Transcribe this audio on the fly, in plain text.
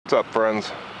What's up,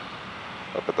 friends?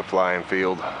 Up at the flying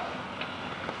field.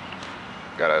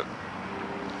 Got a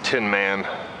Tin Man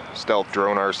stealth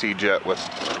drone RC jet with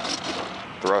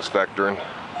thrust vectoring.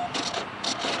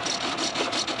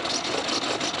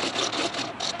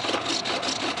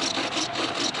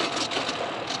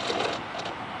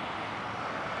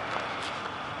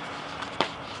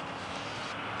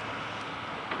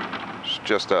 It's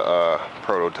just a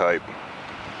prototype.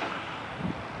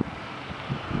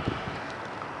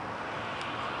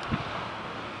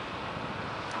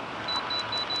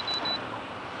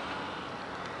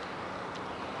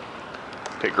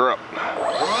 Take her up.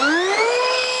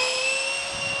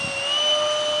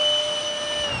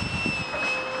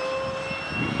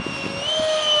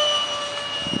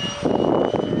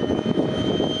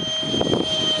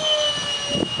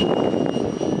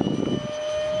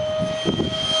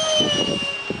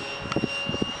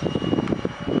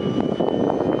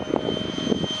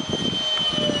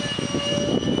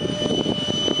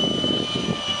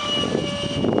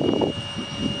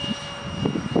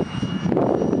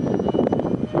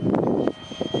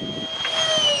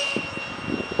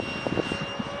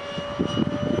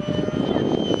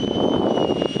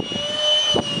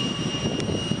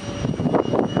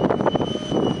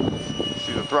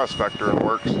 Thrust vectoring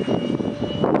works.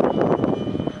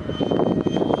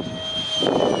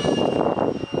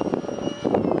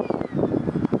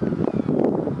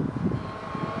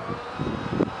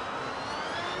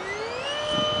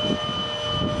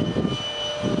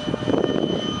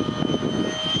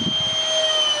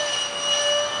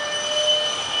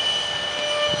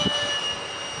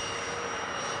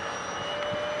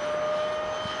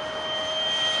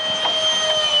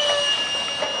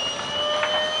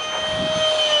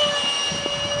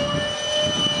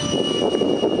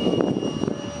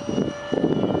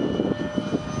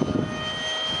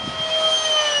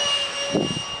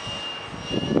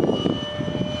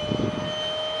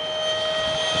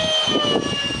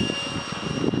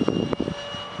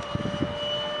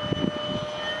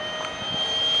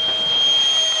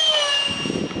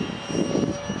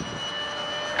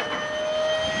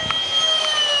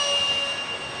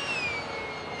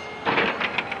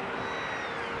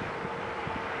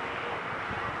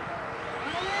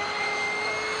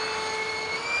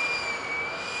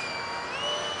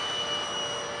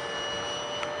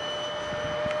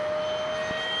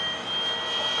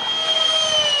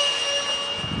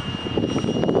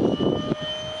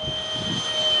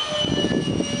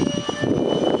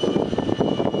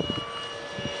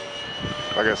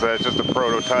 Like I said, it's just a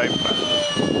prototype.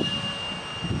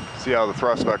 See how the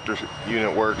thrust vector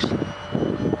unit works.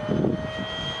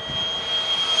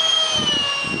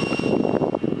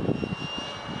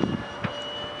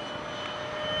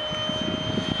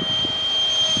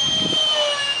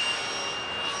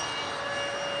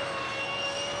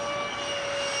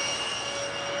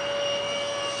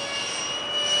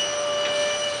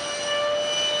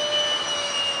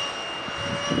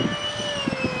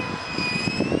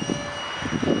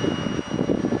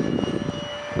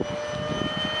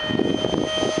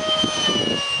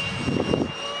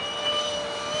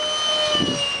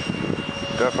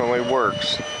 Definitely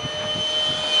works.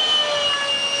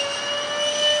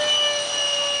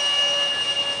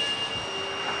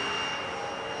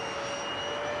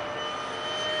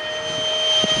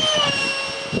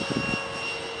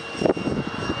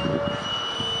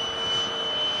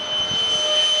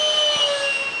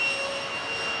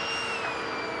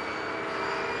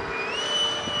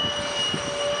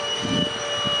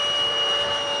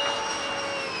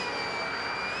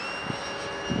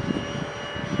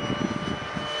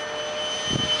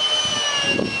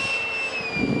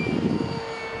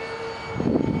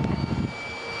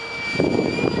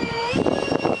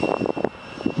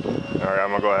 Alright,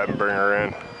 I'm gonna go ahead and bring her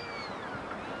in.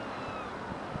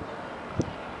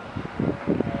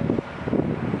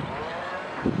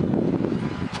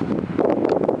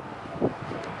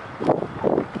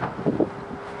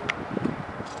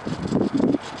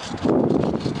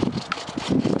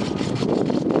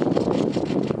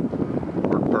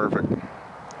 Worked perfect.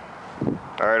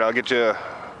 Alright, I'll get you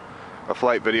a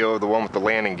flight video of the one with the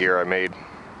landing gear I made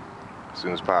as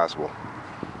soon as possible.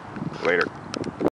 Later.